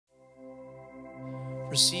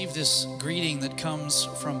Receive this greeting that comes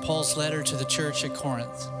from Paul's letter to the church at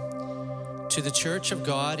Corinth. To the church of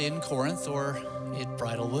God in Corinth or at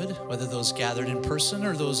Bridlewood, whether those gathered in person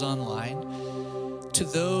or those online, to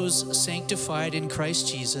those sanctified in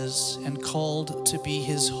Christ Jesus and called to be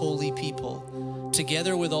his holy people,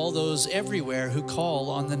 together with all those everywhere who call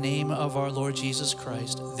on the name of our Lord Jesus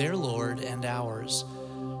Christ, their Lord and ours,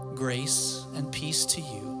 grace and peace to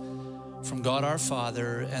you from God our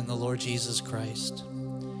Father and the Lord Jesus Christ.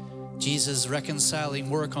 Jesus' reconciling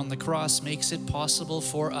work on the cross makes it possible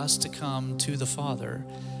for us to come to the Father.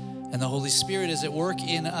 And the Holy Spirit is at work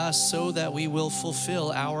in us so that we will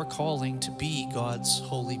fulfill our calling to be God's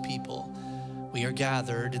holy people. We are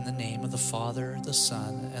gathered in the name of the Father, the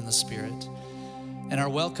Son, and the Spirit. And our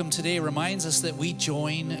welcome today reminds us that we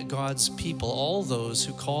join God's people, all those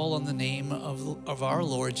who call on the name of our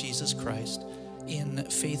Lord Jesus Christ in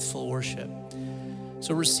faithful worship.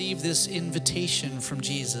 So receive this invitation from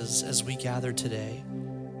Jesus as we gather today.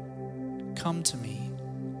 Come to me,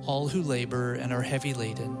 all who labor and are heavy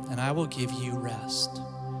laden, and I will give you rest.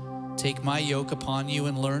 Take my yoke upon you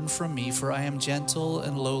and learn from me, for I am gentle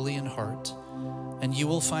and lowly in heart, and you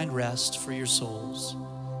will find rest for your souls.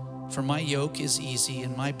 For my yoke is easy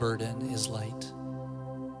and my burden is light.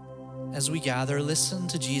 As we gather, listen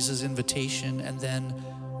to Jesus' invitation and then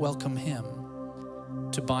welcome him.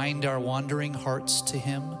 To bind our wandering hearts to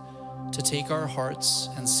him, to take our hearts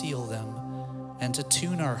and seal them, and to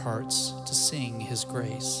tune our hearts to sing his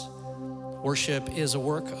grace. Worship is a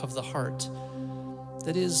work of the heart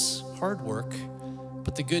that is hard work,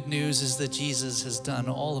 but the good news is that Jesus has done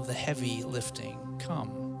all of the heavy lifting.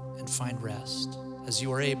 Come and find rest. As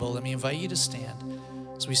you are able, let me invite you to stand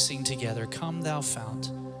as we sing together, Come thou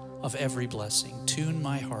fount of every blessing, tune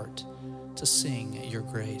my heart to sing your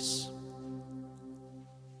grace.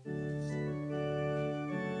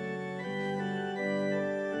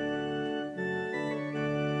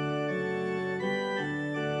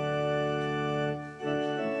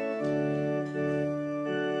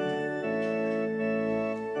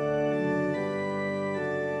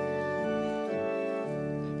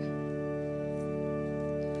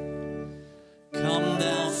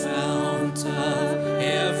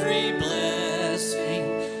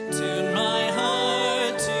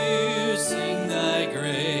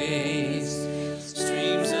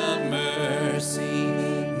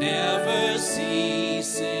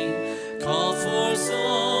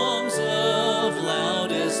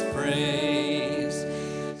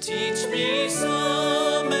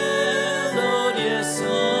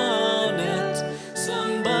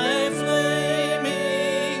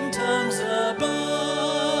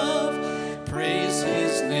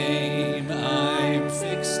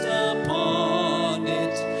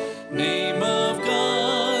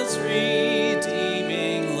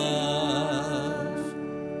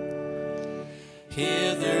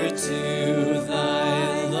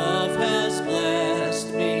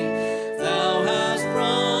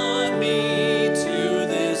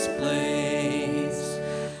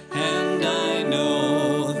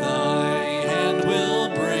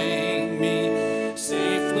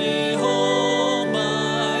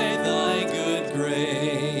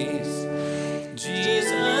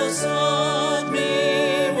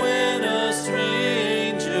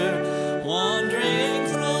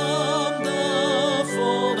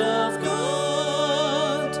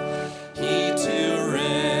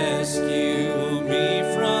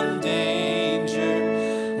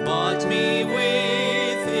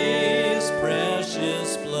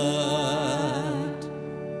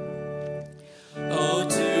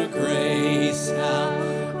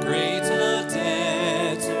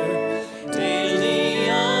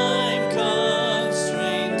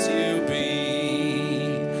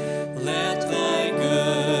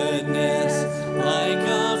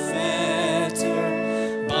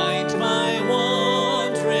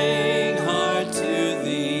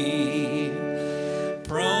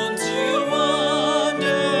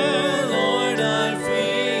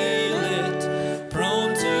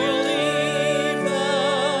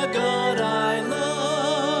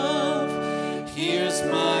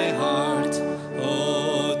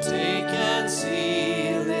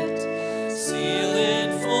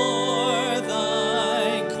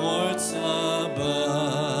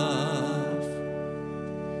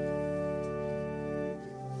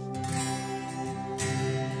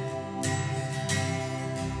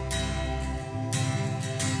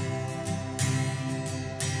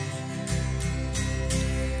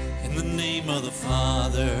 of the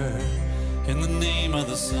Father, in the name of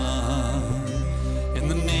the Son, in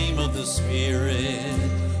the name of the Spirit,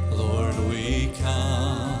 Lord, we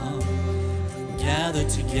come, gather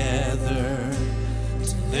together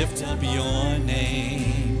to lift up your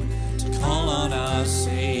name, to call on our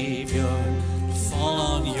Savior, to fall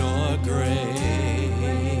on your grace.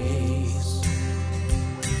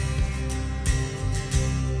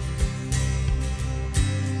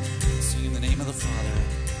 Sing in the name of the Father,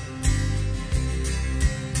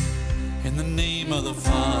 in the name of the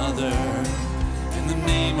Father, in the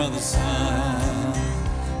name of the Son,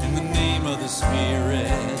 in the name of the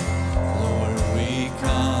Spirit, Lord, we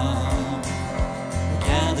come,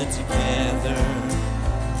 gathered together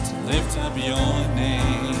to lift up your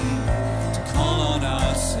name, to call on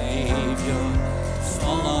our Savior, to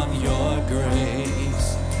fall on your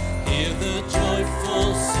grace. Hear the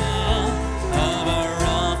joyful sound of our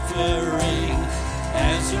offering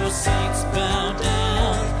as your saints bow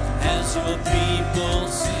down, as your people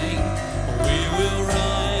sing. We will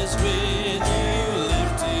rise with you,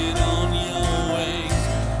 lifted on your wings,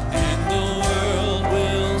 and the world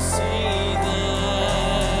will see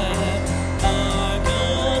that our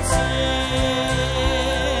God saves,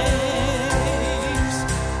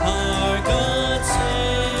 our God saves.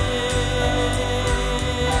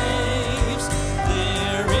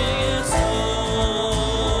 There is hope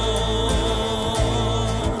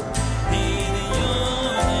in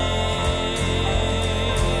your name.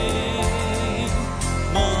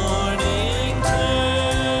 Morning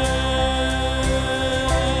turns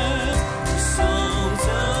to songs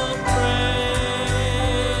of praise.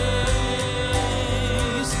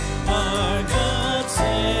 Our God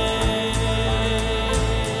saves.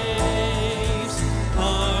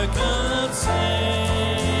 Our God saves.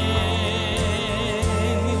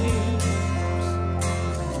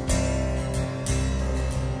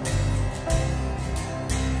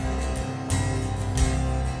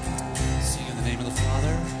 Sing in the name of the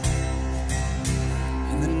Father,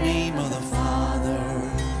 in the name of the Father,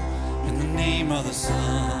 in the name of the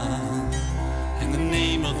Son, in the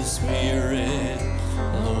name of the Spirit,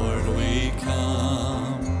 Lord, we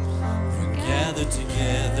come. We're gathered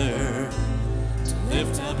together to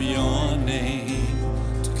lift up your name,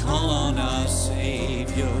 to call on our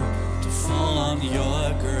Savior, to fall on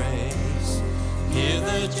your grace. Hear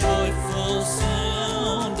the joyful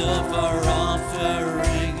sound of our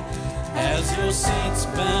offering as your saints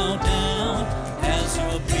bow down, as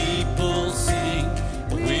your people sing.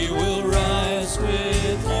 We will rise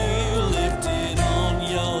with you, lifted on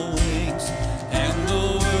your wings, and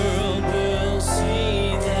the world will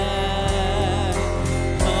see that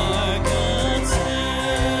our God saves,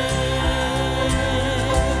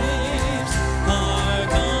 our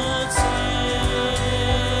God saves.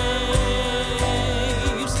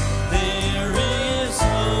 There is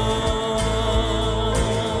hope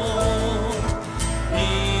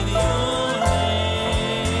in your name.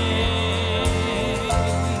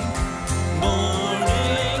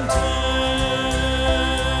 Morning turns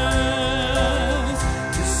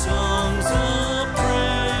to songs of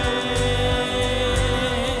praise.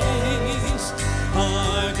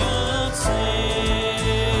 Our God saves.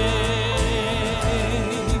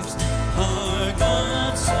 Our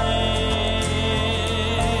God saves.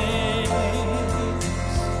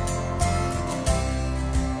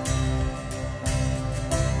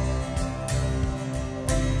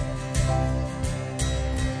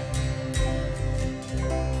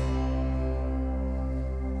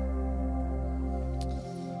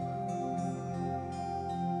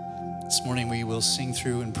 This morning we will sing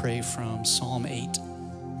through and pray from Psalm 8.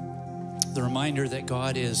 The reminder that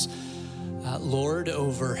God is Lord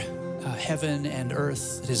over heaven and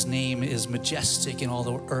earth, that his name is majestic in all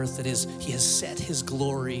the earth, that he has set his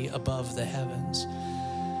glory above the heavens.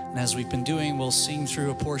 And as we've been doing, we'll sing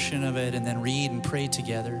through a portion of it and then read and pray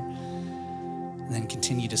together, and then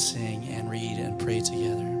continue to sing and read and pray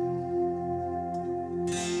together.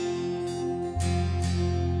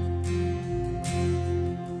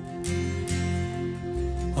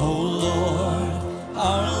 O Lord,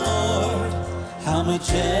 our Lord, how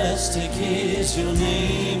majestic is your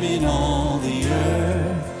name in all the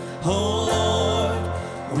earth. O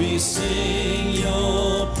Lord, we sing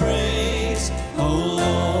your praise. O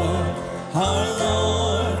Lord, our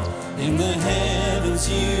Lord, in the heavens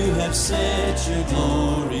you have set your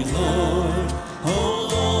glory, Lord. O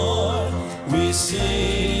Lord, we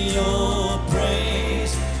sing your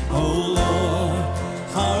praise. O Lord,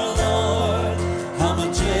 our Lord, how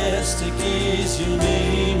majestic is your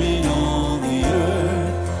name in all the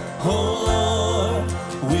earth. O Lord,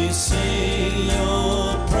 we sing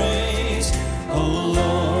your praise. O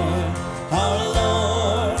Lord, our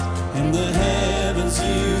Lord, in the heavens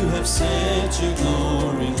you have set your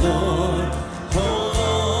glory, Lord. O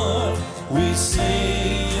Lord, we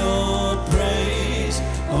sing your praise.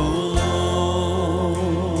 O Lord.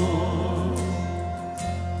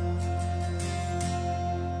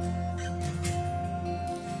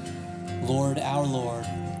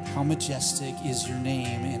 majestic is your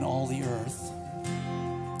name in all the earth.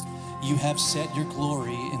 You have set your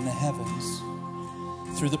glory in the heavens.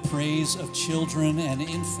 Through the praise of children and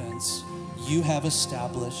infants, you have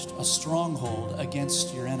established a stronghold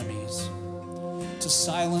against your enemies, to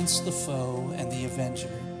silence the foe and the avenger.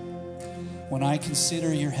 When I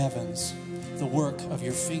consider your heavens, the work of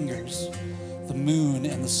your fingers, the moon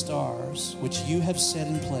and the stars, which you have set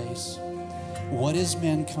in place, what is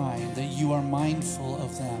mankind that you are mindful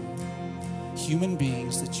of them, human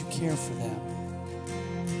beings that you care for them?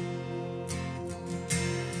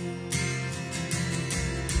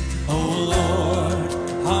 Oh Lord,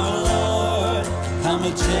 our Lord, how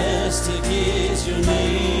majestic is your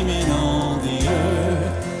name in all the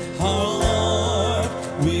earth. Our Lord,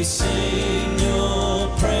 we sing your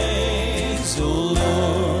praise. Oh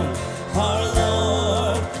Lord, our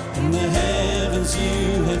Lord, in the heavens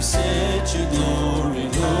you have set your glory,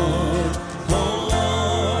 Lord. Oh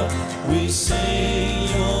Lord, we sing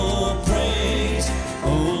your praise.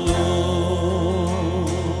 Oh Lord.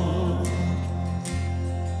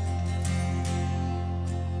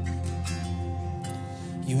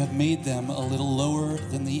 You have made them a little lower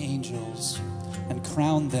than the angels and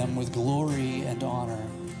crowned them with glory and honor.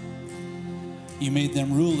 You made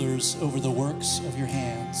them rulers over the works of your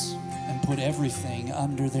hands and put everything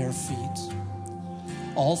under their feet,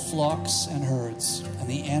 all flocks and herds and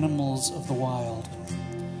the animals of the wild,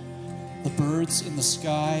 the birds in the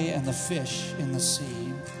sky and the fish in the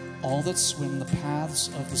sea, all that swim the paths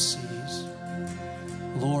of the seas.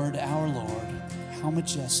 Lord, our Lord, how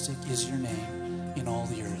majestic is your name in all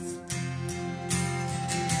the earth.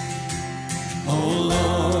 Oh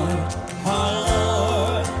Lord, our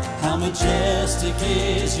Lord, how majestic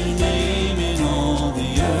is your name in all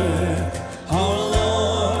the earth. Our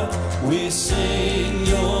Lord, we sing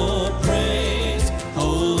your praise.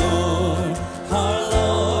 Oh Lord, our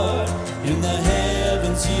Lord, in the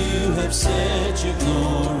heavens you have set your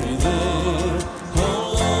glory, Lord.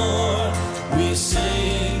 Oh Lord, we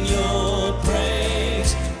sing your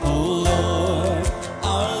praise. Oh Lord,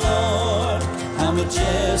 our Lord, how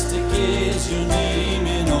majestic is your name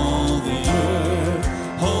in all the earth.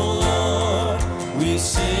 Oh Lord, we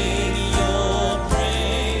sing your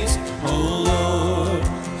praise. Oh Lord,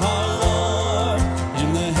 our Lord,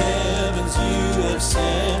 in the heavens you have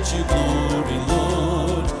set your glory,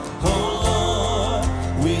 Lord. Oh Lord,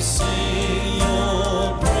 we sing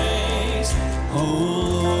your praise. Oh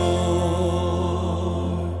Lord.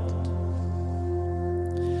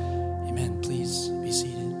 Amen. Please be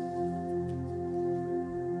seated.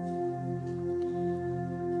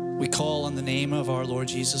 We call on the name of our Lord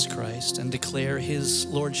Jesus Christ and declare his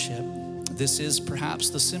lordship. This is perhaps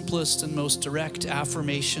the simplest and most direct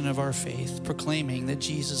affirmation of our faith, proclaiming that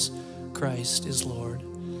Jesus Christ is Lord.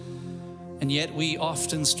 And yet we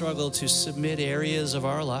often struggle to submit areas of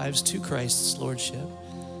our lives to Christ's lordship.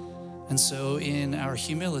 And so in our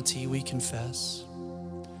humility, we confess.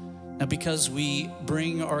 Now, because we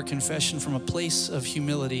bring our confession from a place of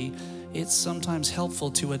humility, it's sometimes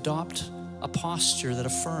helpful to adopt a posture that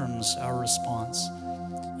affirms our response.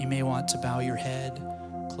 You may want to bow your head,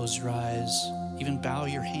 close your eyes, even bow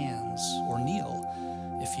your hands or kneel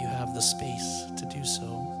if you have the space to do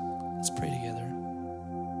so. Let's pray together.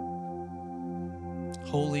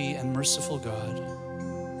 Holy and merciful God,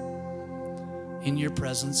 in your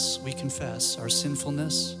presence we confess our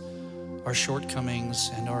sinfulness, our shortcomings,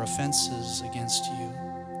 and our offenses against you.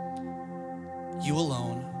 You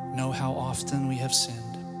alone know how often we have sinned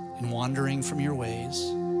in wandering from your ways,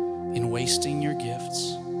 in wasting your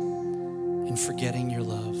gifts, in forgetting your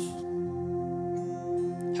love.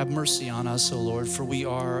 Have mercy on us, O Lord, for we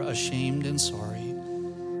are ashamed and sorry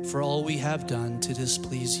for all we have done to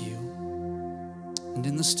displease you. And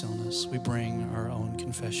in the stillness, we bring our own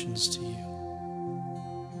confessions to you.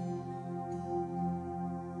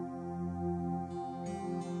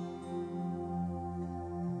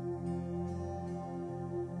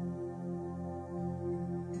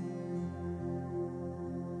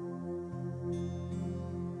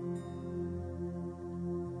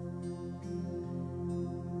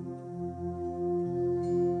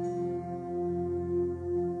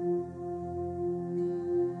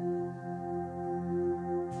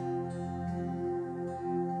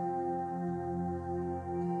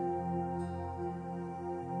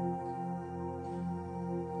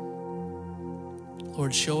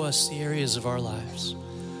 Lord, show us the areas of our lives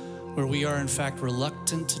where we are in fact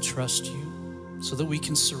reluctant to trust you, so that we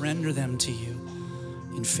can surrender them to you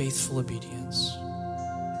in faithful obedience.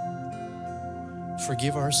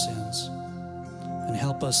 Forgive our sins and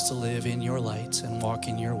help us to live in your light and walk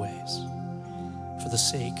in your ways. For the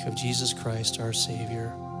sake of Jesus Christ, our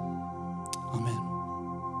Savior. Amen.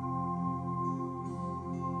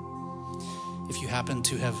 If you happen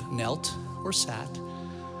to have knelt or sat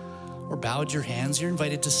or bowed your hands, you're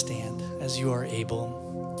invited to stand as you are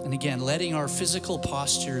able. And again, letting our physical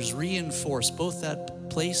postures reinforce both that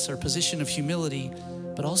place or position of humility,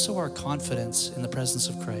 but also our confidence in the presence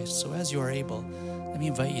of Christ. So as you are able, let me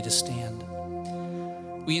invite you to stand.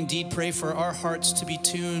 We indeed pray for our hearts to be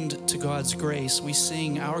tuned to God's grace. We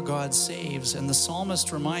sing, "Our God saves," and the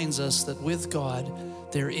psalmist reminds us that with God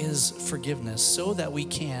there is forgiveness, so that we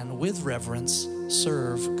can, with reverence,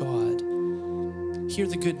 serve God. Hear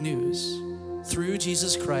the good news. Through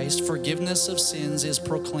Jesus Christ, forgiveness of sins is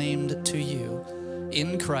proclaimed to you.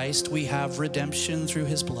 In Christ, we have redemption through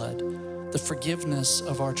his blood, the forgiveness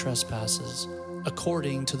of our trespasses,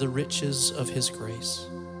 according to the riches of his grace.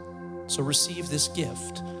 So receive this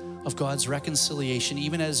gift of God's reconciliation,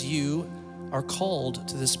 even as you are called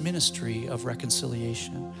to this ministry of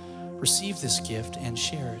reconciliation. Receive this gift and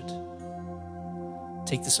share it.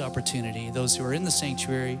 Take this opportunity. Those who are in the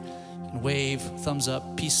sanctuary can wave, thumbs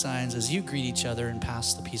up, peace signs as you greet each other and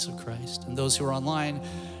pass the peace of Christ. And those who are online,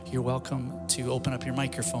 you're welcome to open up your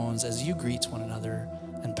microphones as you greet one another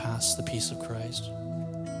and pass the peace of Christ.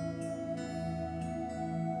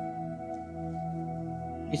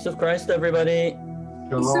 Peace of Christ, everybody.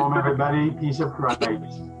 Shalom, everybody. Peace of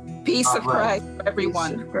Christ. Peace of Christ,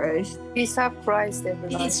 everyone. Peace of Christ. Peace of Christ,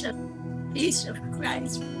 everyone. Peace of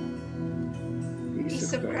Christ.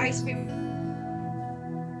 Peace of Christ.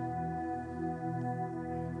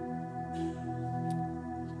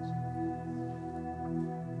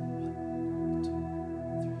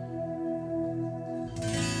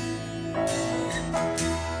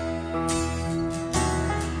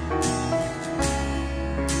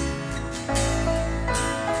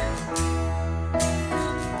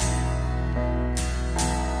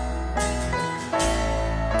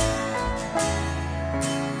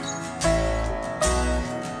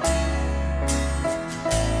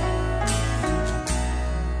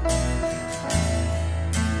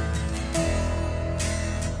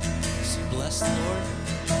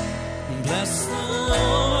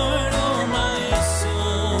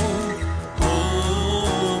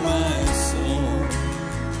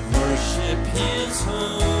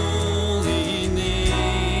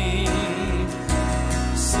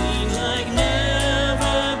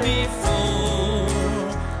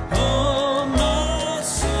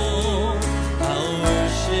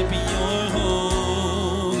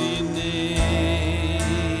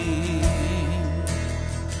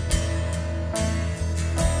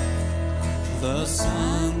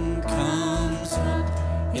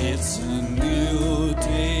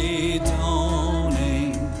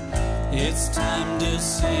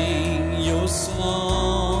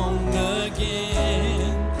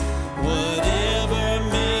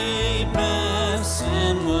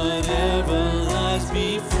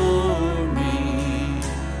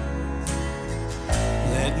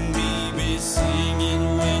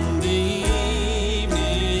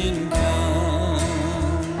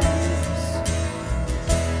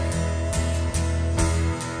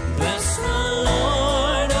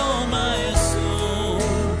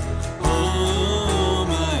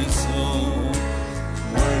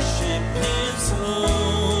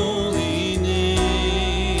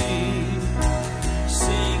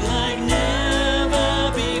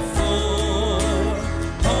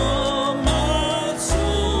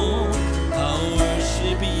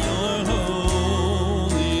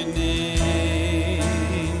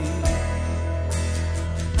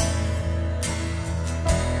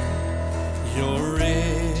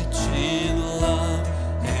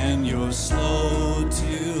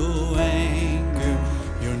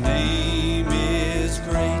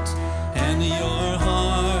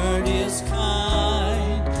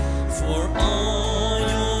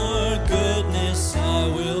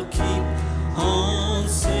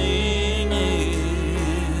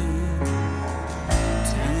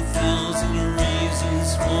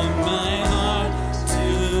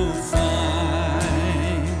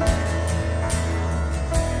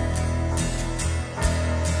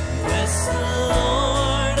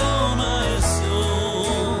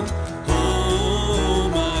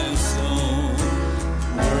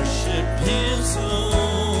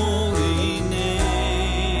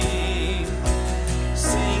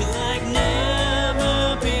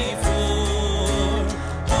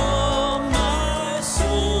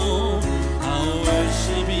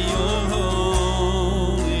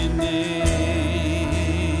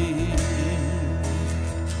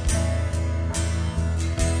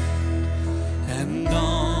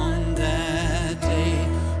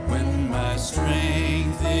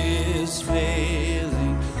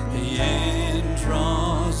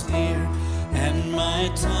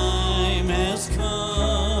 has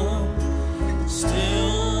come.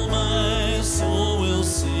 Still my soul will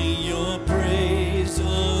sing your praise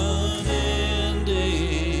unending.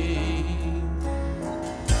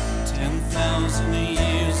 10,000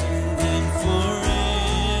 years and then forevermore.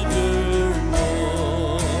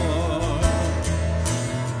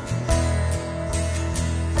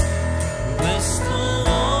 Bless the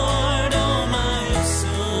Lord, oh my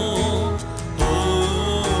soul,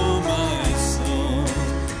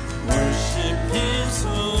 worship His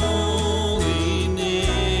holy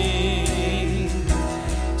name.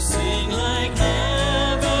 Sing like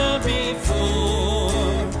never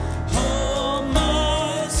before, oh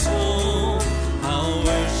my soul, I'll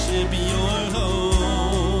worship your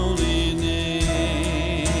holy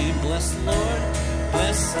name. Bless the Lord,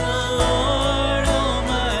 oh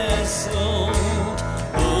my soul,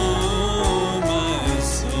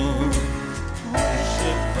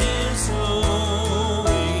 worship His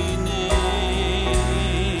holy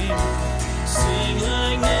name. Sing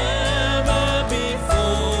like never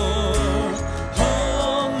before,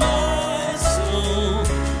 oh my soul,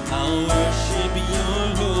 I'll worship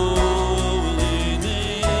your holy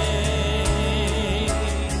name.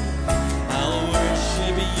 I'll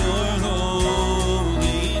worship your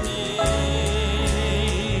holy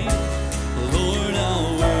name. Lord,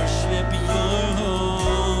 I'll worship your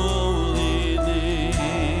holy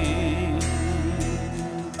name.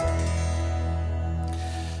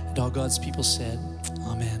 And all God's people said,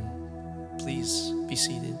 Amen. Please be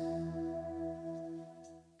seated.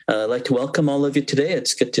 I'd like to welcome all of you today.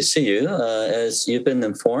 It's good to see you. As you've been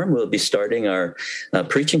informed, we'll be starting our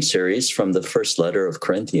preaching series from the first letter of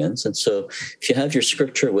Corinthians. And so if you have your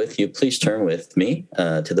scripture with you, please turn with me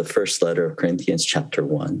to the first letter of Corinthians, chapter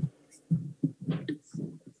 1.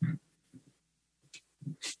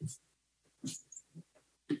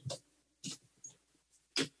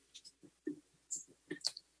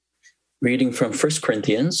 Reading from 1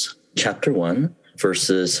 Corinthians, chapter 1,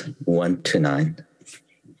 verses 1 to 9.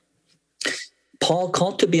 Paul,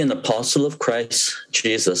 called to be an apostle of Christ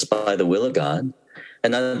Jesus by the will of God,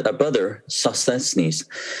 and our brother Sosthenes,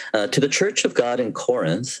 to the church of God in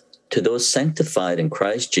Corinth, to those sanctified in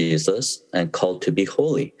Christ Jesus and called to be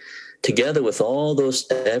holy, together with all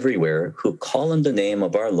those everywhere who call on the name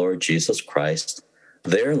of our Lord Jesus Christ,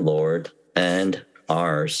 their Lord and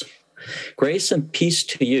ours. Grace and peace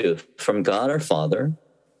to you from God our Father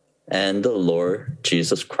and the Lord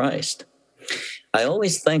Jesus Christ. I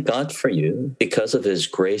always thank God for you because of his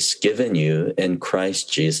grace given you in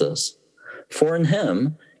Christ Jesus. For in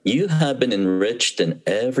him you have been enriched in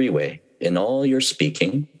every way, in all your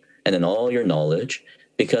speaking and in all your knowledge,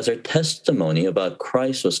 because our testimony about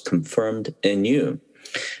Christ was confirmed in you.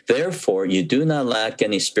 Therefore, you do not lack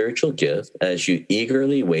any spiritual gift as you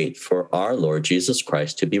eagerly wait for our Lord Jesus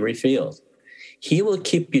Christ to be revealed. He will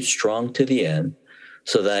keep you strong to the end,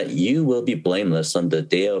 so that you will be blameless on the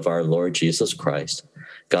day of our Lord Jesus Christ.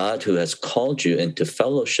 God, who has called you into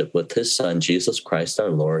fellowship with his Son, Jesus Christ our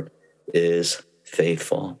Lord, is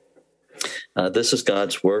faithful. This is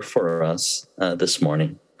God's word for us this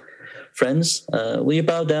morning. Friends, will you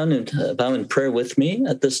bow down and bow in prayer with me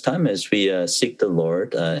at this time as we seek the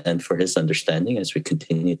Lord and for his understanding as we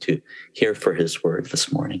continue to hear for his word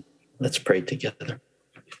this morning. Let's pray together.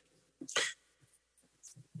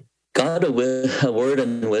 God, a word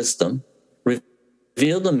and wisdom,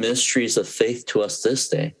 reveal the mysteries of faith to us this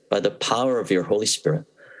day by the power of your Holy Spirit.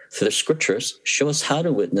 Through the scriptures, show us how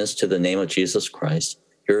to witness to the name of Jesus Christ,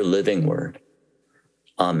 your living word.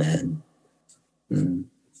 Amen.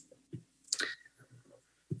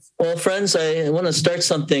 Well, friends, I want to start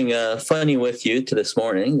something funny with you this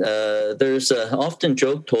morning. There's an often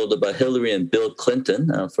joke told about Hillary and Bill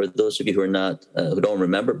Clinton. For those of you who don't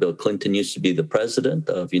remember, Bill Clinton used to be the president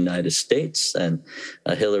of the United States, and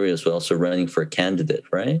Hillary was also running for a candidate,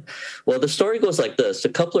 right? Well, the story goes like this. The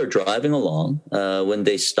couple are driving along when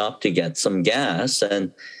they stop to get some gas,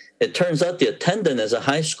 and it turns out the attendant is a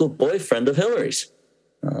high school boyfriend of Hillary's.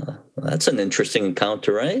 That's an interesting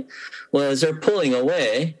encounter, right? Well, as they're pulling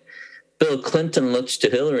away, Bill Clinton looks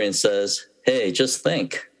to Hillary and says, hey, just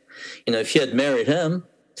think, if you had married him,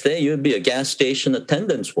 today you would be a gas station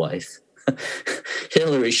attendant's wife.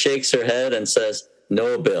 Hillary shakes her head and says,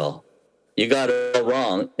 no, Bill, you got it all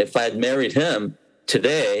wrong. If I had married him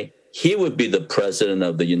today, he would be the president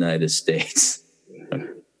of the United States.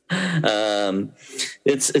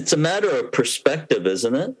 It's a matter of perspective,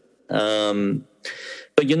 isn't it?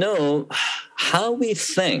 But how we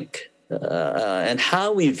think and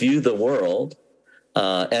how we view the world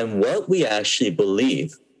and what we actually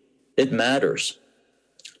believe, it matters.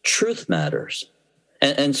 Truth matters.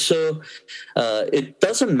 And so it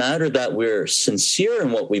doesn't matter that we're sincere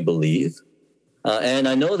in what we believe. And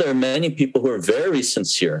I know there are many people who are very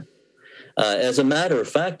sincere. As a matter of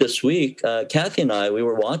fact, this week, Kathy and I, we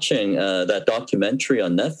were watching that documentary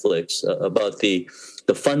on Netflix about the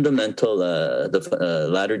fundamental,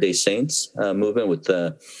 Latter-day Saints movement with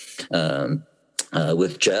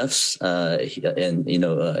Jeff's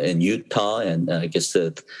in Utah, and I guess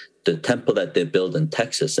the temple that they built in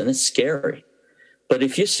Texas, and it's scary. But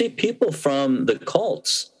if you see people from the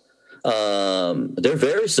cults, they're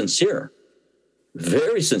very sincere.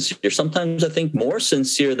 Very sincere. Sometimes I think more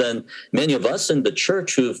sincere than many of us in the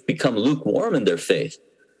church who've become lukewarm in their faith.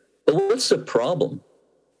 But what's the problem?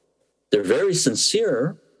 They're very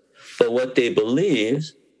sincere, but what they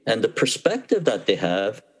believe and the perspective that they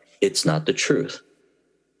have, it's not the truth,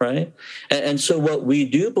 right? And so what we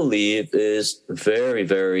do believe is very,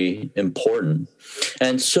 very important.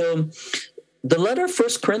 And so the letter of 1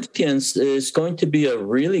 Corinthians is going to be a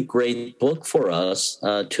really great book for us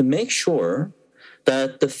to make sure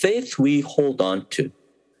that the faith we hold on to,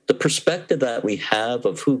 the perspective that we have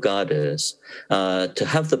of who God is, to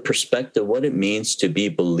have the perspective what it means to be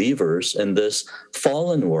believers in this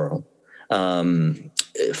fallen world. 1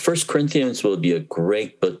 Corinthians will be a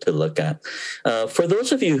great book to look at. For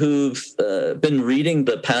those of you who've been reading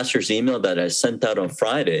the pastor's email that I sent out on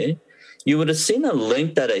Friday, you would have seen a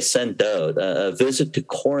link that I sent out, a visit to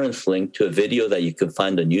Corinth link to a video that you can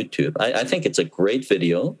find on YouTube. I think it's a great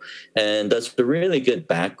video, and that's a really good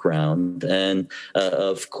background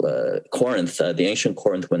of Corinth, the ancient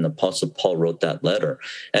Corinth, when the Apostle Paul wrote that letter.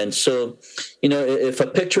 And so, if a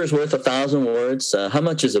picture is worth 1,000 words, how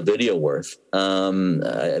much is a video worth?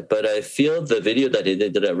 But I feel the video that he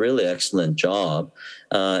did a really excellent job.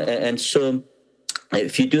 And so,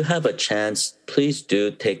 if you do have a chance, please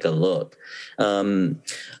do take a look.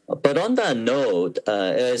 But on that note,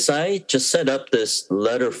 as I just set up this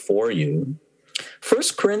letter for you, 1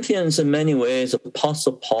 Corinthians, in many ways,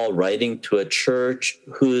 Apostle Paul writing to a church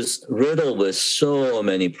who's riddled with so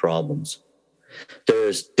many problems.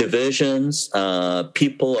 There's divisions.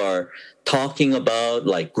 People are talking about,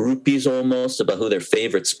 like groupies almost, about who their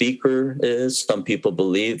favorite speaker is. Some people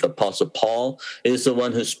believe the Apostle Paul is the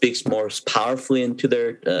one who speaks most powerfully into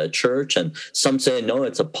their church. And some say, no,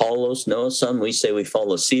 it's Apollos. No, some we say we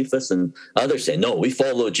follow Cephas. And others say, no, we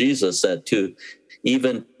follow Jesus to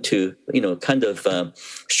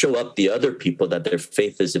show up the other people that their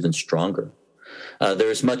faith is even stronger.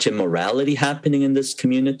 There's much immorality happening in this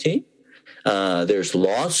community. There's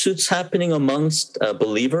lawsuits happening amongst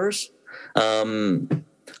believers.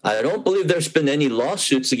 I don't believe there's been any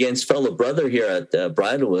lawsuits against fellow brother here at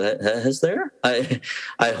Bridlewood. Has there? I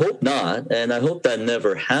hope not, and I hope that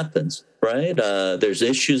never happens, right? There's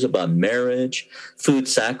issues about marriage, food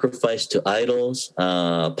sacrifice to idols.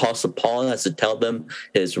 Apostle Paul has to tell them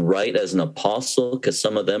his right as an apostle because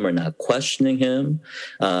some of them are not questioning him.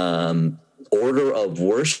 Order of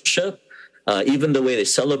worship. Even the way they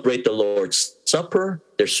celebrate the Lord's Supper,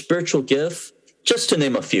 their spiritual gift, just to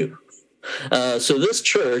name a few. So this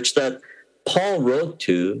church that Paul wrote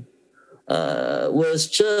to was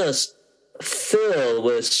just filled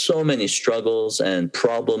with so many struggles and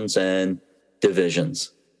problems and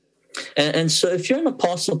divisions. And so if you're an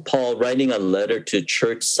Apostle Paul writing a letter to a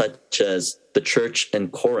church such as the church in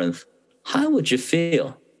Corinth, how would you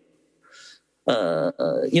feel?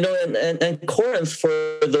 And Corinth,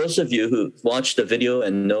 for those of you who watched the video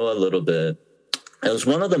and know a little bit, it was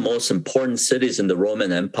one of the most important cities in the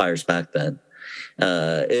Roman empires back then.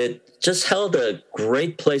 It just held a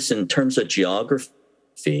great place in terms of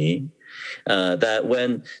geography, that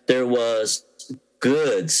when there was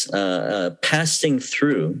goods passing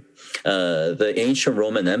through the ancient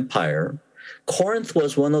Roman Empire, Corinth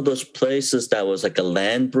was one of those places that was like a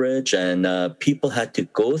land bridge, and people had to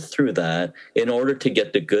go through that in order to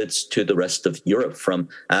get the goods to the rest of Europe from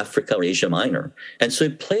Africa or Asia Minor. And so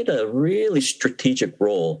it played a really strategic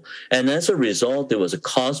role. And as a result, it was a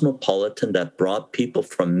cosmopolitan that brought people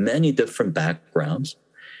from many different backgrounds.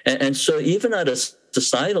 And so even at a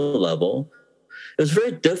societal level, it was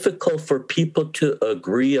very difficult for people to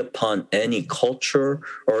agree upon any culture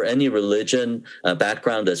or any religion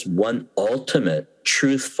background as one ultimate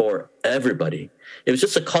truth for everybody. It was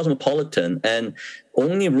just a cosmopolitan, and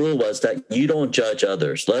only rule was that you don't judge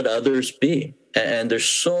others, let others be. And there's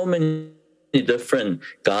so many different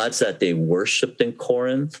gods that they worshipped in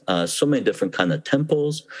Corinth, so many different kind of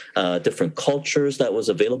temples, different cultures that was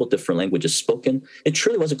available, different languages spoken. It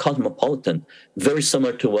truly was a cosmopolitan, very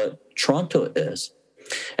similar to what Toronto is.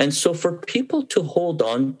 And so for people to hold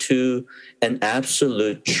on to an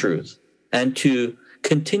absolute truth and to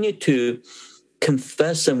continue to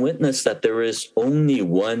confess and witness that there is only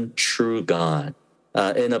one true God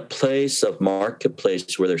in a place of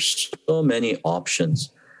marketplace where there's so many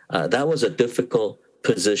options. That was a difficult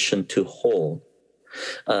position to hold.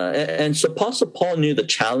 And so Apostle Paul knew the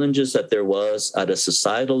challenges that there was at a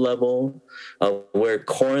societal level, where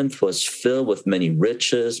Corinth was filled with many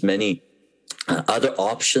riches, many other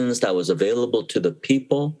options that was available to the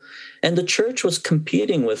people. And the church was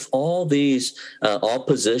competing with all these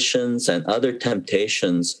oppositions and other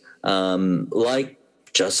temptations,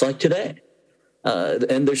 just like today.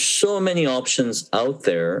 And there's so many options out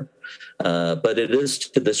there, but it is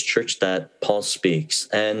to this church that Paul speaks.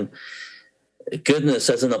 And goodness,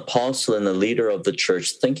 as an apostle and a leader of the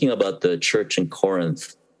church, thinking about the church in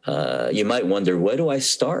Corinth, you might wonder, where do I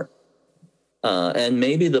start? And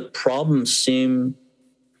maybe the problems seem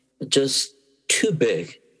just too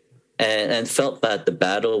big, and felt that the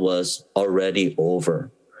battle was already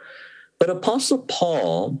over. But Apostle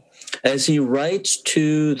Paul, as he writes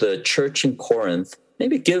to the church in Corinth,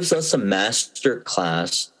 maybe gives us a master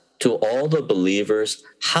class to all the believers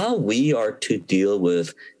how we are to deal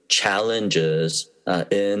with challenges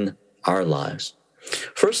in our lives.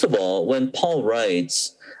 First of all, when Paul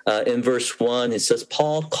writes in verse 1, he says,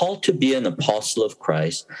 Paul, called to be an apostle of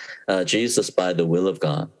Christ, Jesus by the will of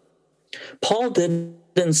God. Paul didn't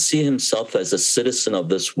see himself as a citizen of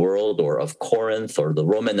this world or of Corinth or the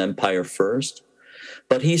Roman Empire first,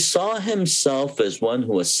 but he saw himself as one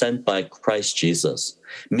who was sent by Christ Jesus,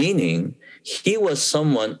 meaning he was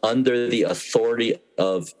someone under the authority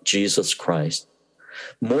of Jesus Christ.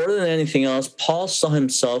 More than anything else, Paul saw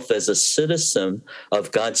himself as a citizen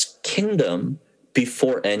of God's kingdom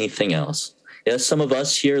before anything else. Yes, some of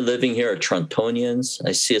us here living here are Torontonians.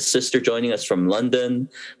 I see a sister joining us from London,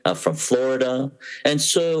 from Florida. And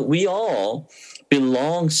so we all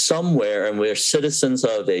belong somewhere, and we're citizens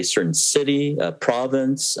of a certain city, a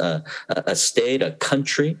province, a state, a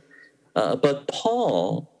country. But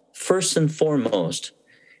Paul, first and foremost,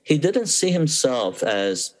 he didn't see himself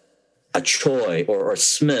as a Choi or a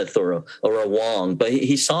Smith or a Wong, but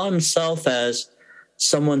he saw himself as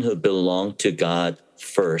someone who belonged to God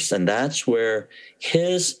first. And that's where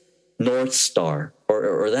his North Star,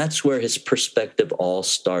 or that's where his perspective all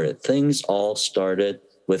started. Things all started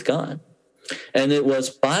with God. And it was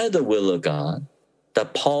by the will of God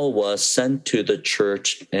that Paul was sent to the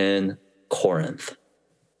church in Corinth.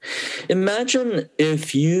 Imagine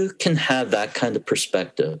if you can have that kind of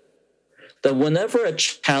perspective, that whenever a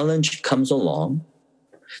challenge comes along,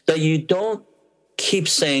 that you don't keep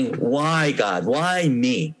saying, why God, why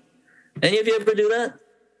me? Any of you ever do that?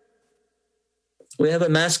 We have a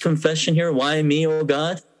mass confession here, why me, oh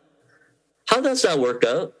God? How does that work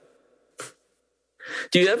out?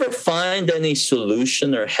 Do you ever find any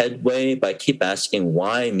solution or headway by keep asking,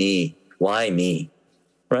 why me,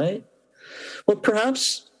 right? Well,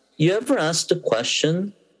 perhaps you ever asked the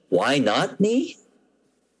question, why not me,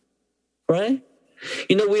 right?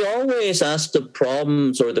 You know, we always ask the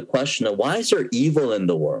problems or the question of why is there evil in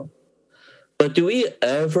the world? But do we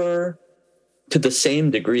ever, to the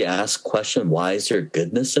same degree, ask question, why is there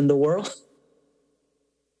goodness in the world?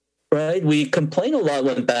 Right? We complain a lot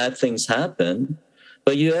when bad things happen,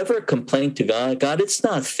 but you ever complain to God, God, it's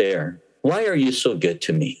not fair. Why are you so good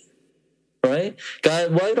to me? Right?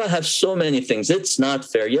 God, why do I have so many things? It's not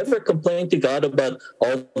fair. You ever complain to God about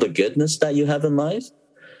all the goodness that you have in life?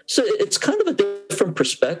 So it's kind of a different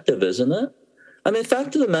perspective, isn't it? I mean, the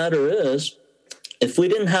fact of the matter is, if we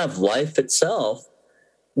didn't have life itself,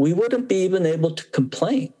 we wouldn't be even able to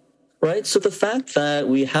complain, right? So the fact that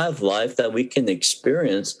we have life, that we can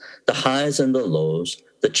experience the highs and the lows,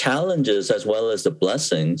 the challenges as well as the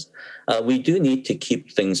blessings, we do need to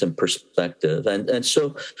keep things in perspective. And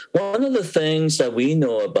so one of the things that we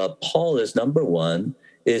know about Paul is, number one,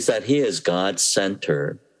 is that he is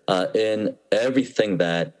God-centered in everything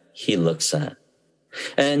that he looks at.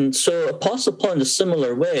 And so Apostle Paul, in a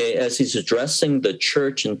similar way, as he's addressing the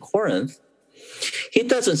church in Corinth, he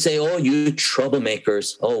doesn't say, oh, you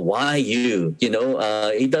troublemakers, oh, why you? You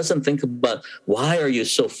know, he doesn't think about why are you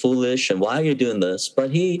so foolish and why are you doing this?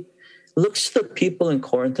 But he looks to the people in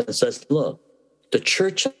Corinth and says, look, the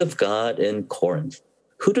church of God in Corinth,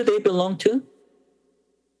 who do they belong to?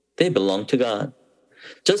 They belong to God.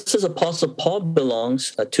 Just as Apostle Paul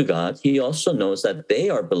belongs to God, he also knows that they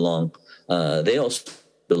also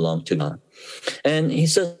belong to God. And he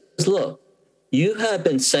says, look, you have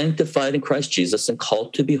been sanctified in Christ Jesus and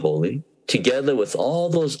called to be holy, together with all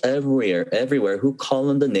those everywhere who call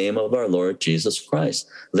on the name of our Lord Jesus Christ,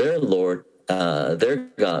 their Lord, their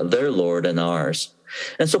God, their Lord and ours.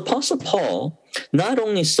 And so Apostle Paul not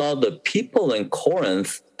only saw the people in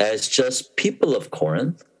Corinth as just people of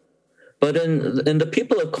Corinth, but in the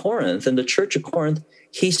people of Corinth, in the church of Corinth,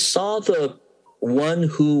 he saw the one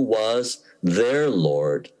who was their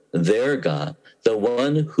Lord, their God, the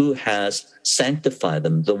one who has sanctified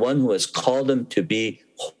them, the one who has called them to be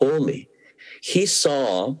holy. He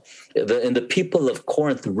saw in the people of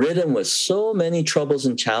Corinth, ridden with so many troubles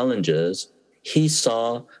and challenges, he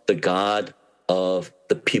saw the God of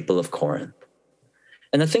the people of Corinth.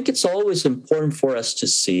 And I think it's always important for us to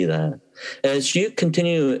see that. As you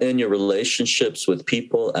continue in your relationships with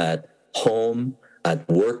people at home, at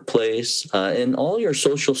workplace, in all your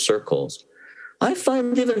social circles, I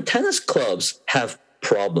find even tennis clubs have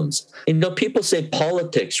problems. People say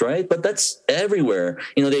politics, right? But that's everywhere.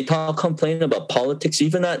 They complain about politics,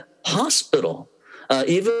 even at hospital.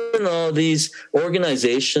 Even all these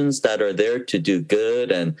organizations that are there to do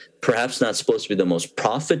good and perhaps not supposed to be the most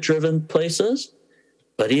profit-driven places,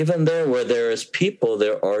 but even there where there is people,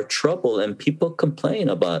 there are trouble, and people complain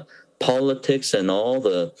about politics and all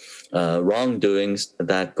the wrongdoings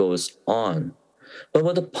that goes on. But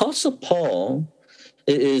what Apostle Paul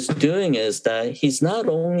is doing is that he's not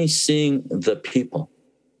only seeing the people,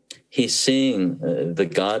 he's seeing the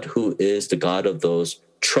God who is the God of those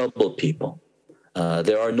troubled people.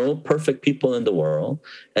 There are no perfect people in the world.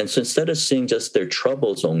 And so instead of seeing just their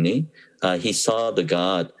troubles only, he saw the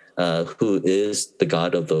God who is the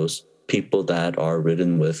God of those people that are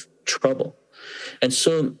ridden with trouble. And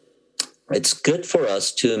so it's good for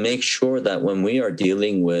us to make sure that when we are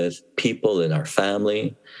dealing with people in our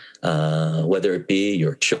family, whether it be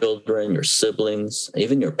your children, your siblings,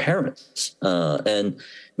 even your parents, and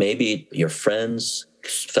maybe your friends,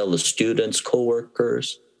 fellow students,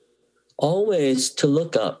 coworkers, always to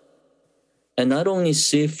look up and not only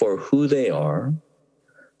see for who they are,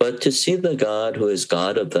 but to see the God who is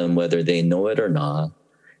God of them, whether they know it or not,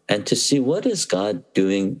 and to see what is God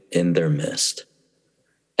doing in their midst.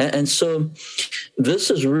 And so this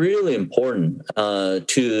is really important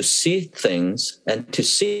to see things and to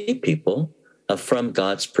see people from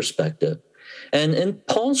God's perspective. And in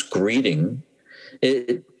Paul's greeting,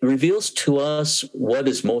 it reveals to us what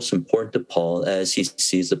is most important to Paul as he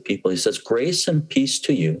sees the people. He says, "Grace and peace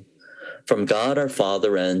to you from God our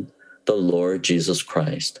Father and the Lord Jesus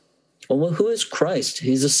Christ." Well, who is Christ?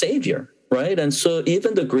 He's a Savior, right? And so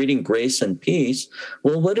even the greeting, grace and peace,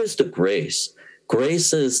 well, what is the grace?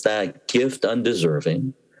 Grace is that gift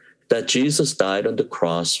undeserving, that Jesus died on the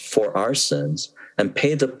cross for our sins and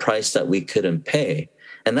paid the price that we couldn't pay.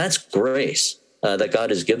 And that's grace that God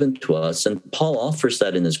has given to us. And Paul offers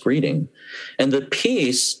that in his greeting. And the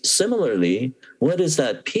peace, similarly, what is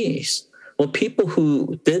that peace? Well, people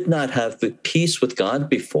who did not have the peace with God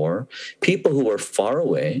before, people who were far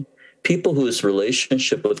away, people whose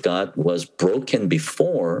relationship with God was broken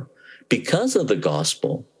before, because of the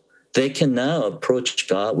gospel, they can now approach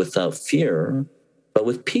God without fear, but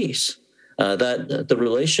with peace. That the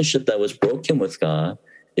relationship that was broken with God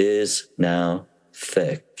is now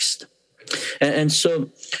fixed. And so,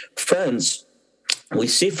 friends, we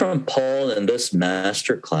see from Paul in this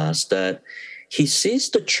masterclass that he sees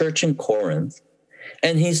the church in Corinth,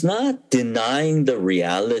 and he's not denying the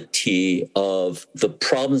reality of the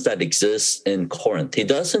problems that exist in Corinth. He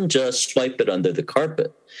doesn't just swipe it under the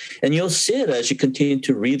carpet. And you'll see it as you continue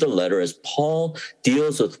to read the letter, as Paul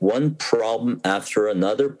deals with one problem after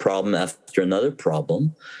another problem after another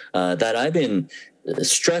problem that I've been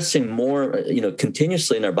stressing more,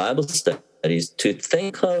 continuously in our Bible studies, to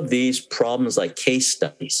think of these problems like case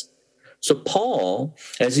studies. So Paul,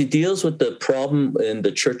 as he deals with the problem in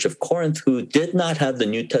the church of Corinth, who did not have the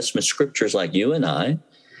New Testament scriptures like you and I,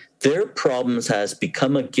 their problems has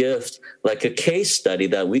become a gift, like a case study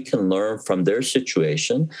that we can learn from their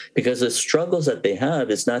situation, because the struggles that they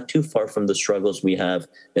have is not too far from the struggles we have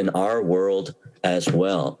in our world as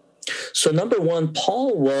well. So number one,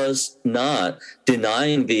 Paul was not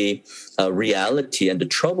denying the reality and the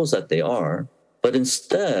troubles that they are, but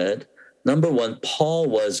instead, number one, Paul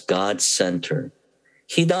was God-centered.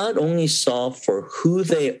 He not only saw for who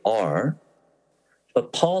they are,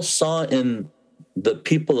 but Paul saw in the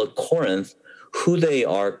people of Corinth who they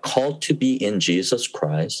are called to be in Jesus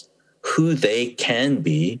Christ, who they can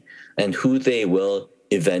be, and who they will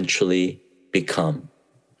eventually become.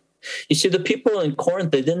 You see, the people in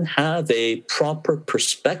Corinth, they didn't have a proper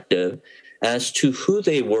perspective as to who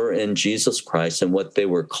they were in Jesus Christ and what they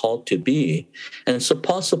were called to be. And so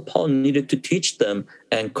Apostle Paul needed to teach them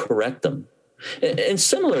and correct them. And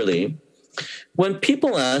similarly, when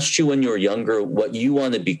people asked you when you were younger what you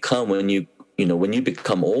want to become when you when you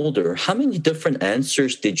become older, how many different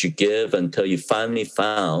answers did you give until you finally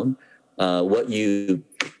found the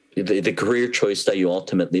career choice that you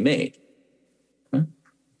ultimately made?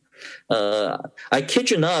 I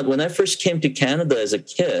kid you not, when I first came to Canada as a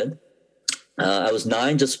kid, I was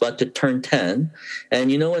 9, just about to turn 10.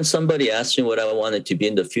 And when somebody asked me what I wanted to be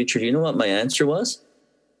in the future, do you know what my answer was?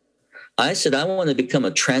 I said, I want to become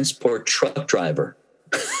a transport truck driver.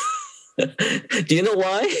 Do you know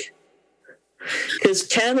why? Because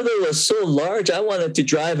Canada was so large, I wanted to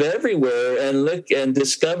drive everywhere and look and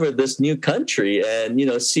discover this new country and,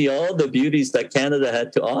 see all the beauties that Canada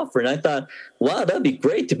had to offer. And I thought, wow, that'd be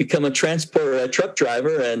great to become a truck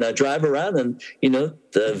driver and drive around and,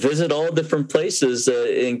 visit all different places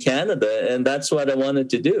in Canada. And that's what I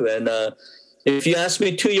wanted to do. And if you asked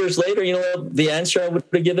me 2 years later, the answer I would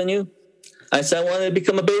have given you? I said, I wanted to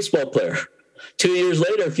become a baseball player. 2 years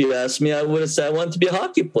later, if you asked me, I would have said I want to be a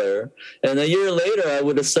hockey player. And a year later, I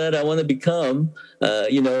would have said I want to become,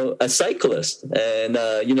 a cyclist. And,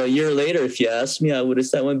 a year later, if you asked me, I would have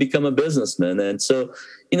said I want to become a businessman. And so,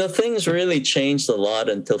 things really changed a lot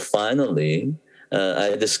until finally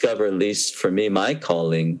I discovered, at least for me, my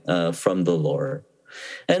calling from the Lord.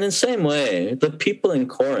 And in the same way, the people in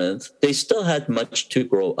Corinth, they still had much to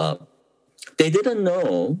grow up. They didn't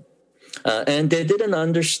know and they didn't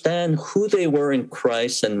understand who they were in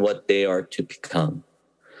Christ and what they are to become.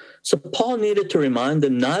 So Paul needed to remind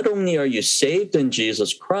them, not only are you saved in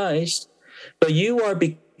Jesus Christ, but you are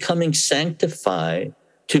becoming sanctified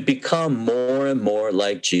to become more and more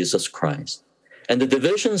like Jesus Christ. And the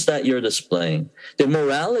divisions that you're displaying, the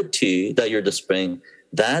morality that you're displaying,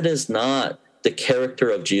 that is not the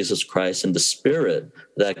character of Jesus Christ and the spirit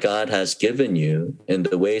that God has given you in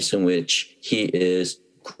the ways in which he is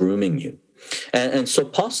grooming you. And so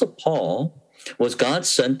Apostle Paul was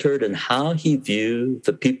God-centered in how he viewed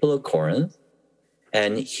the people of Corinth,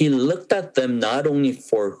 and he looked at them not only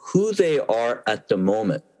for who they are at the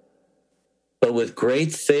moment, but with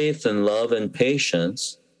great faith and love and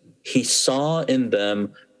patience, he saw in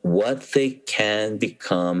them what they can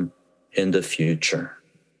become in the future.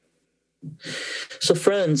 So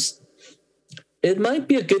friends, it might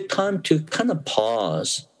be a good time to kind of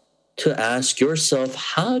pause to ask yourself,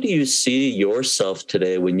 how do you see yourself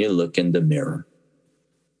today when you look in the mirror?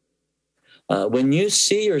 When you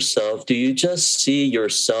see yourself, do you just see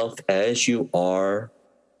yourself as you are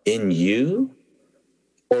in you?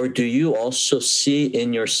 Or do you also see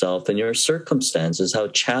in yourself and your circumstances how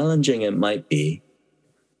challenging it might be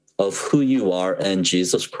of who you are in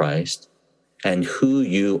Jesus Christ and who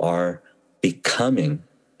you are becoming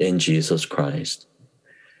in Jesus Christ?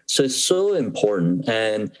 So it's so important.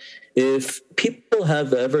 And if people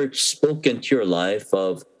have ever spoken to your life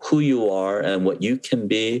of who you are and what you can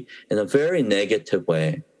be in a very negative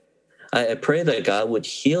way, I pray that God would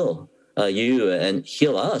heal you and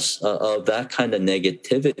heal us of that kind of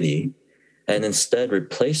negativity and instead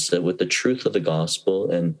replace it with the truth of the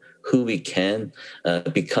gospel and who we can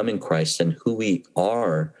become in Christ and who we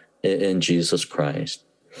are in Jesus Christ.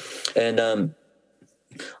 And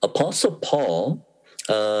Apostle Paul,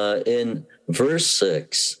 in verse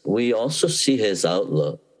 6, we also see his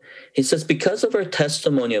outlook. He says, because of our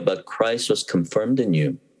testimony about Christ was confirmed in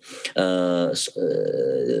you, therefore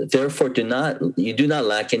you do not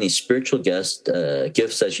lack any spiritual gifts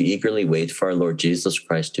as you eagerly wait for our Lord Jesus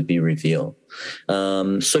Christ to be revealed.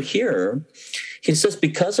 So here, he says,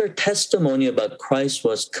 because our testimony about Christ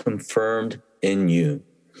was confirmed in you.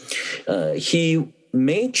 He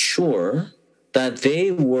made sure that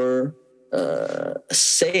they were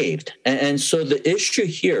saved. And so the issue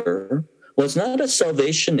here was not a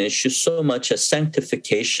salvation issue so much as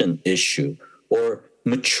sanctification issue or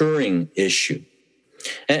maturing issue.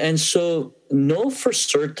 And so know for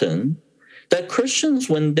certain that Christians,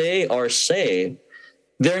 when they are saved,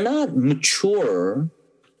 they're not mature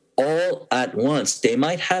all at once. They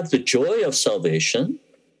might have the joy of salvation,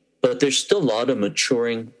 but there's still a lot of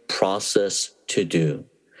maturing process to do.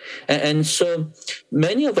 And so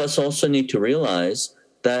many of us also need to realize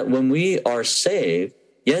that when we are saved,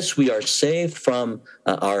 yes, we are saved from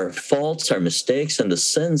our faults, our mistakes, and the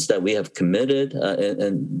sins that we have committed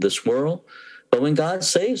in this world. But when God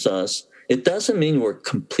saves us, it doesn't mean we're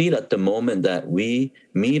complete at the moment that we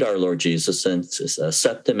meet our Lord Jesus and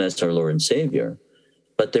accept him as our Lord and Savior.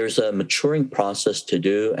 But there's a maturing process to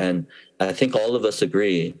do. And I think all of us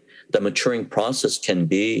agree the maturing process can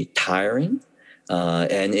be tiring.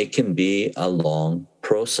 And it can be a long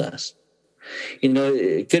process.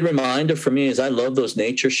 A good reminder for me is I love those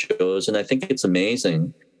nature shows, and I think it's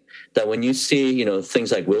amazing that when you see,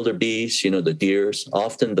 things like wildebeest, the deers,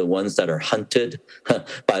 often the ones that are hunted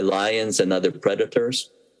by lions and other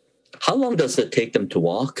predators, how long does it take them to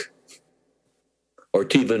walk or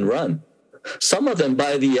to even run? Some of them,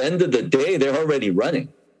 by the end of the day, they're already running.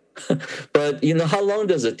 But, how long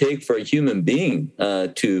does it take for a human being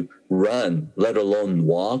to run, let alone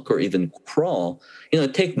walk or even crawl?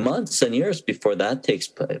 It takes months and years before that takes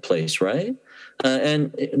place, right?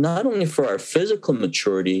 And not only for our physical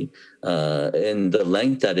maturity and the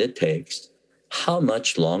length that it takes, how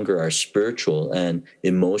much longer our spiritual and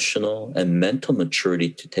emotional and mental maturity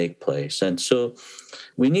to take place. And so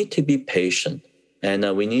we need to be patient,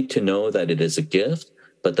 and we need to know that it is a gift,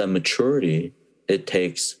 but that maturity, it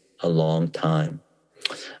takes a long time.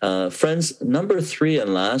 Friends, number 3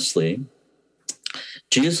 and lastly,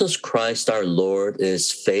 Jesus Christ our Lord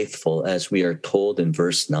is faithful, as we are told in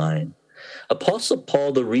verse 9. Apostle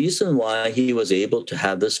Paul, the reason why he was able to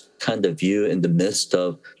have this kind of view in the midst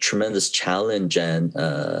of tremendous challenge and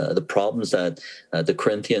the problems that the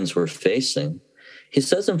Corinthians were facing, he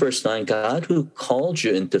says in verse 9, God who called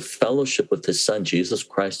you into fellowship with his Son, Jesus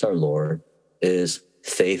Christ our Lord, is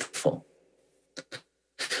faithful.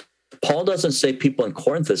 Paul doesn't say people in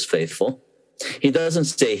Corinth is faithful. He doesn't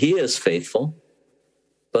say he is faithful.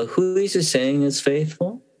 But who is he saying is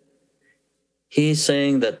faithful? He's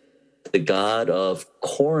saying that the God of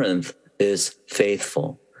Corinth is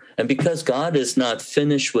faithful. And because God is not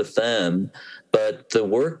finished with them, but the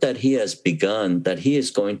work that he has begun, that he is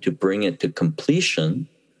going to bring it to completion,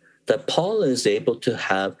 that Paul is able to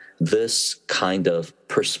have this kind of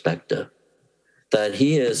perspective, that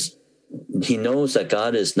he knows that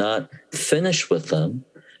God is not finished with them.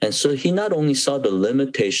 And so he not only saw the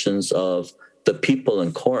limitations of the people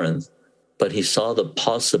in Corinth, but he saw the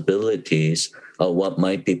possibilities of what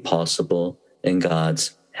might be possible in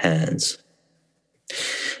God's hands.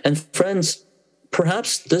 And friends,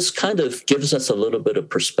 perhaps this kind of gives us a little bit of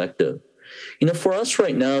perspective. For us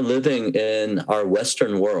right now living in our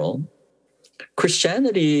Western world,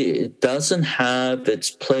 Christianity doesn't have its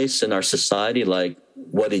place in our society like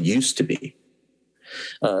what it used to be.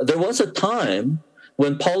 There was a time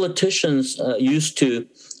when politicians used to,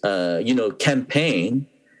 campaign.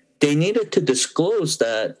 They needed to disclose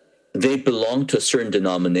that they belonged to a certain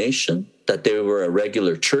denomination, that they were a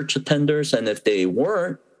regular church attenders, and if they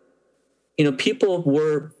weren't, people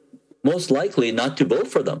were most likely not to vote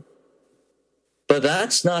for them. But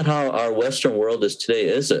that's not how our Western world is today,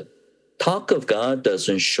 is it? Talk of God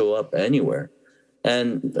doesn't show up anywhere.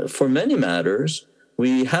 And for many matters,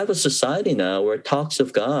 we have a society now where talks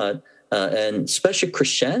of God, and especially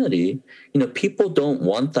Christianity, people don't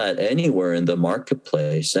want that anywhere in the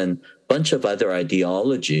marketplace. And a bunch of other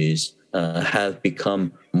ideologies have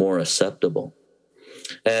become more acceptable.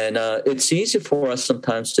 And it's easy for us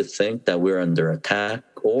sometimes to think that we're under attack,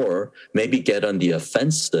 or maybe get on the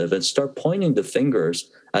offensive and start pointing the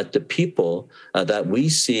fingers at the people that we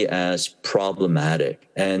see as problematic.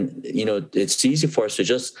 And, it's easy for us to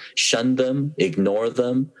just shun them, ignore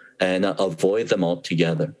them, and avoid them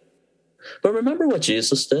altogether. But remember what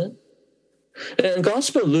Jesus did? In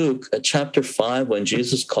Gospel of Luke, chapter 5, when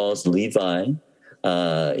Jesus calls Levi,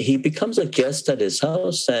 he becomes a guest at his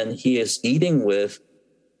house, and he is eating with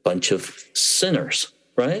a bunch of sinners,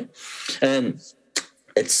 right? And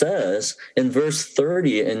it says in verse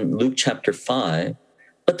 30 in Luke chapter 5,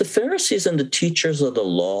 but the Pharisees and the teachers of the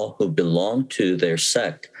law who belonged to their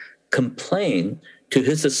sect complained to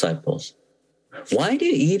his disciples, why do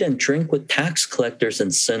you eat and drink with tax collectors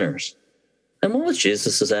and sinners? And what was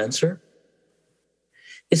Jesus' answer?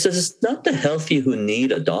 He says, it's not the healthy who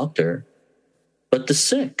need a doctor, but the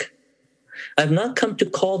sick. I've not come to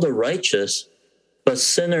call the righteous, but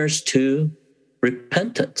sinners to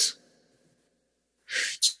repentance.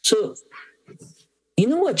 So, you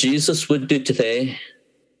know what Jesus would do today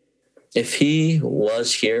if he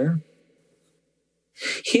was here?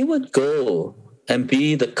 He would go and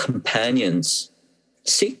be the companions,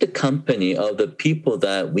 seek the company of the people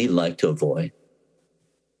that we like to avoid,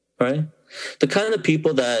 right? The kind of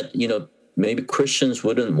people that, maybe Christians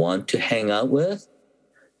wouldn't want to hang out with.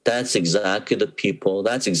 That's exactly the people,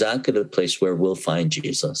 that's exactly the place where we'll find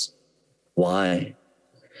Jesus. Why?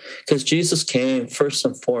 Because Jesus came first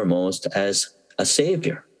and foremost as a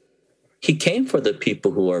savior. He came for the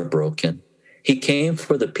people who are broken. He came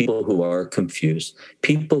for the people who are confused,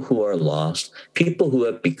 people who are lost, people who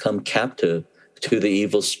have become captive to the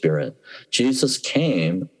evil spirit. Jesus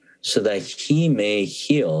came so that he may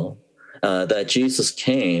heal, that Jesus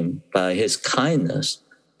came by his kindness,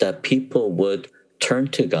 that people would turn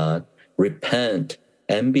to God, repent,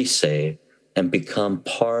 and be saved, and become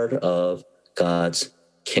part of God's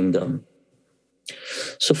kingdom.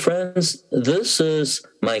 So friends, this is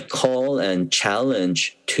my call and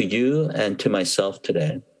challenge to you and to myself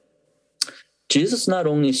today. Jesus not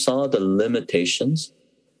only saw the limitations,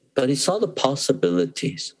 but he saw the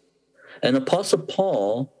possibilities. And Apostle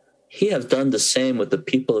Paul, he has done the same with the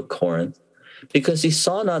people of Corinth, because he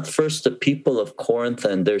saw not first the people of Corinth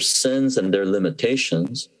and their sins and their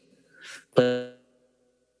limitations, but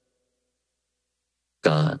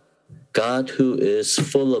God who is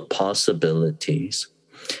full of possibilities.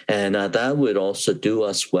 And that would also do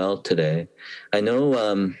us well today. I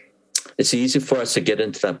know it's easy for us to get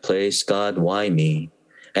into that place, God, why me?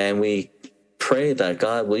 And we pray that,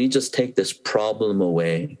 God, will you just take this problem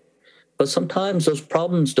away? But sometimes those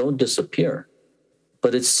problems don't disappear.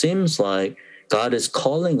 But it seems like God is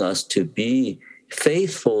calling us to be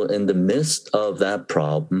faithful in the midst of that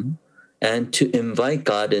problem and to invite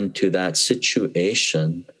God into that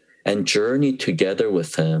situation and journey together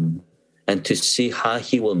with him and to see how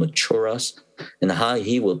he will mature us and how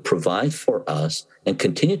he will provide for us and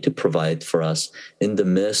continue to provide for us in the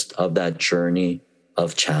midst of that journey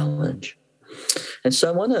of challenge. And so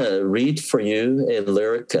I want to read for you a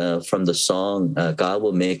lyric from the song God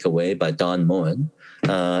Will Make a Way by Don Moen.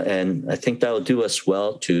 And I think that will do us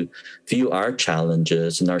well to view our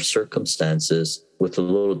challenges and our circumstances with a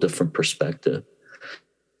little different perspective.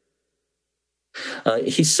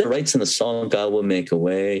 He writes in the song, God will make a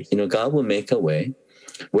way. God will make a way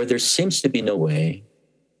where there seems to be no way.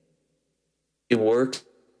 He works.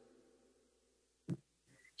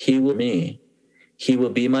 He will me. He will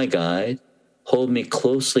be my guide. Hold me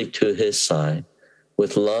closely to his side.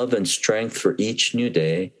 With love and strength for each new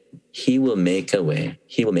day, he will make a way.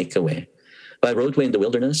 He will make a way. By a roadway in the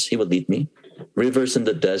wilderness, he will lead me. Rivers in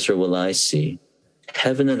the desert will I see.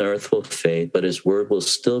 Heaven and earth will fade, but his word will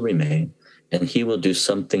still remain, and he will do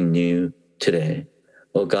something new today.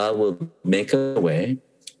 Oh, God will make a way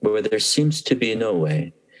where there seems to be no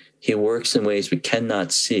way. He works in ways we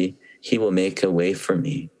cannot see. He will make a way for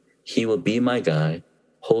me. He will be my guide.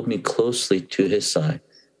 Hold me closely to his side.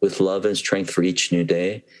 With love and strength for each new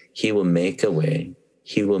day, he will make a way.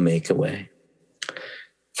 He will make a way.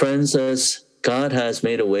 Friends, as God has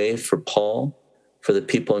made a way for Paul, for the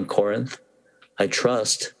people in Corinth, I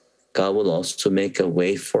trust God will also make a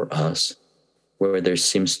way for us where there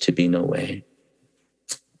seems to be no way.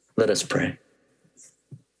 Let us pray.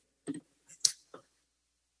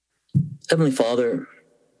 Heavenly Father,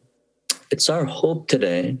 it's our hope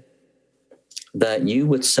today that you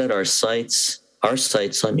would set our sights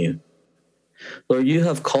on you. Lord, you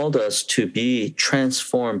have called us to be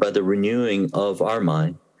transformed by the renewing of our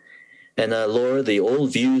mind. And Lord, the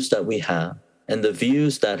old views that we have and the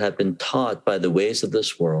views that have been taught by the ways of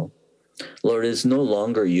this world, Lord, is no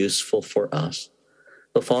longer useful for us.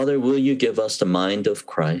 But Father, will you give us the mind of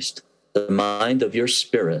Christ, the mind of your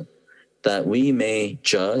Spirit, that we may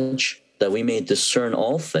judge, that we may discern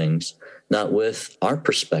all things, not with our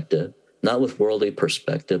perspective, not with worldly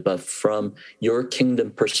perspective, but from your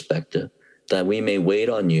kingdom perspective, that we may wait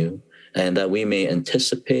on you and that we may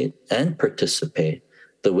anticipate and participate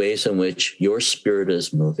the ways in which your Spirit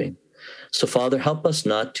is moving. So, Father, help us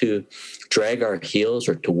not to drag our heels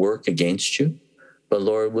or to work against you, but,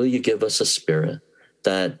 Lord, will you give us a spirit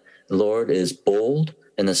that, Lord, is bold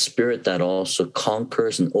and a spirit that also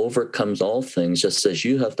conquers and overcomes all things, just as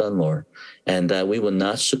you have done, Lord, and that we will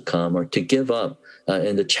not succumb or to give up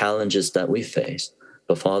in the challenges that we face.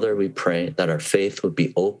 But, Father, we pray that our faith would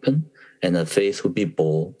be open and that faith would be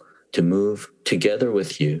bold to move together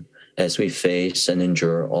with you as we face and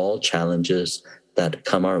endure all challenges that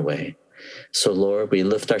come our way. So, Lord, we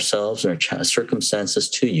lift ourselves and our circumstances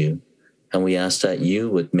to you, and we ask that you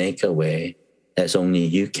would make a way as only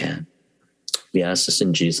you can. We ask this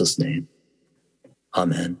in Jesus' name.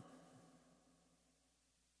 Amen.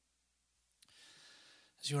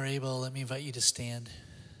 As you are able, let me invite you to stand.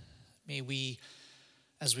 May we,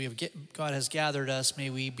 as God has gathered us,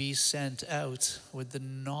 may we be sent out with the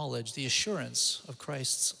knowledge, the assurance of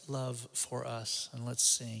Christ's love for us. And let's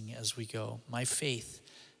sing as we go. My faith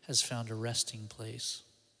has found a resting place.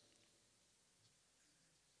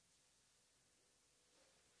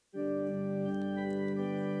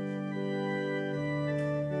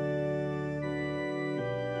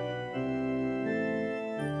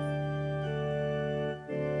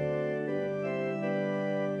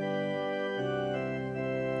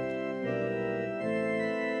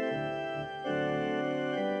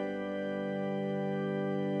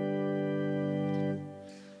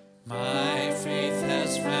 My faith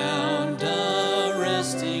has found a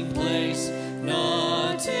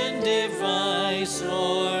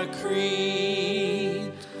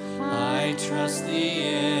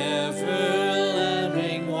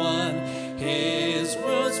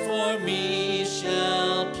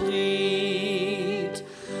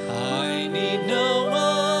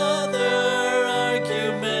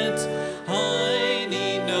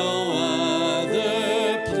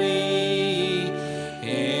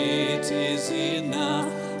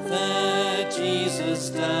Jesus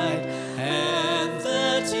died and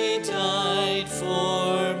that he died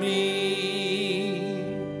for me.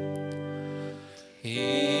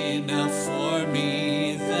 Enough for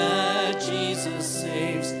me that Jesus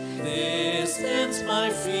saves. This ends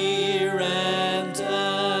my fear and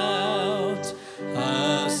doubt.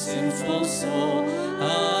 A sinful soul,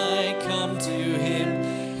 I come to him.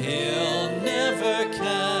 He'll never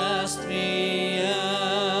cast me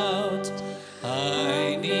out.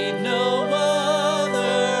 I need no other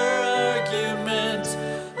argument.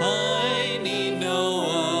 I need no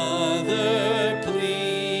other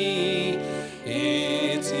plea.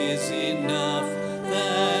 It is enough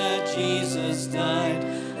that Jesus died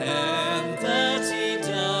and that he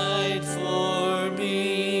died for me.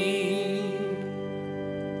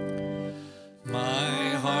 My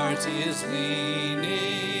heart is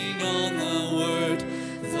leaning on the word,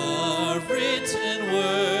 the written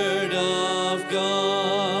word of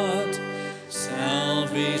God.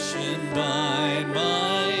 Salvation by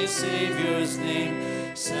my Savior's name,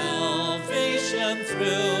 salvation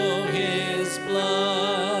through his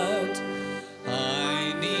blood.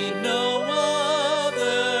 I need no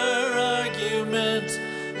other argument.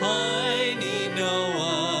 I need no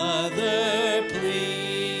other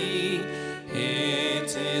plea.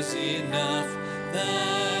 It is enough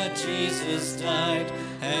that Jesus died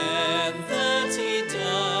and that he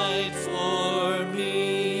died for me.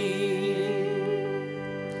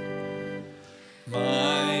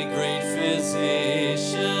 My great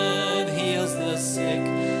physician heals the sick,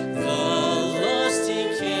 the lost he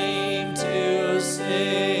came to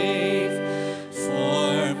save.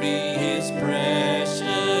 For me his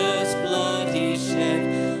precious blood he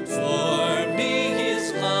shed, for me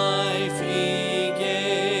his life he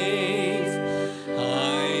gave.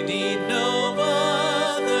 I need no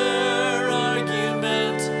other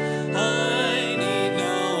argument. I need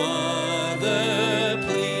no other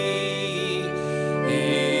plea.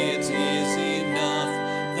 It is enough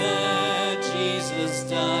that Jesus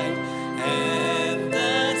died and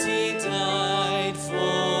that he died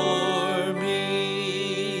for me.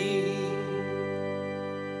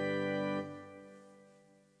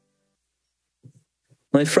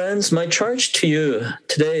 My friends, my charge to you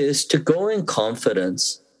today is to go in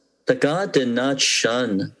confidence that God did not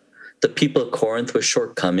shun the people of Corinth with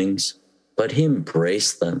shortcomings, but he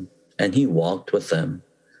embraced them and he walked with them.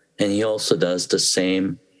 And he also does the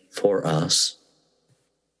same for us.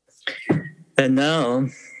 And now,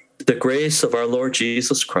 the grace of our Lord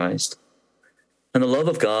Jesus Christ and the love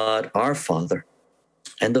of God, our Father,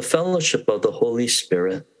 and the fellowship of the Holy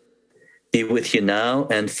Spirit be with you now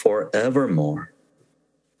and forevermore.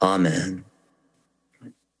 Amen.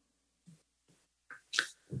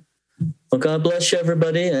 Well, God bless you,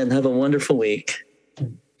 everybody, and have a wonderful week.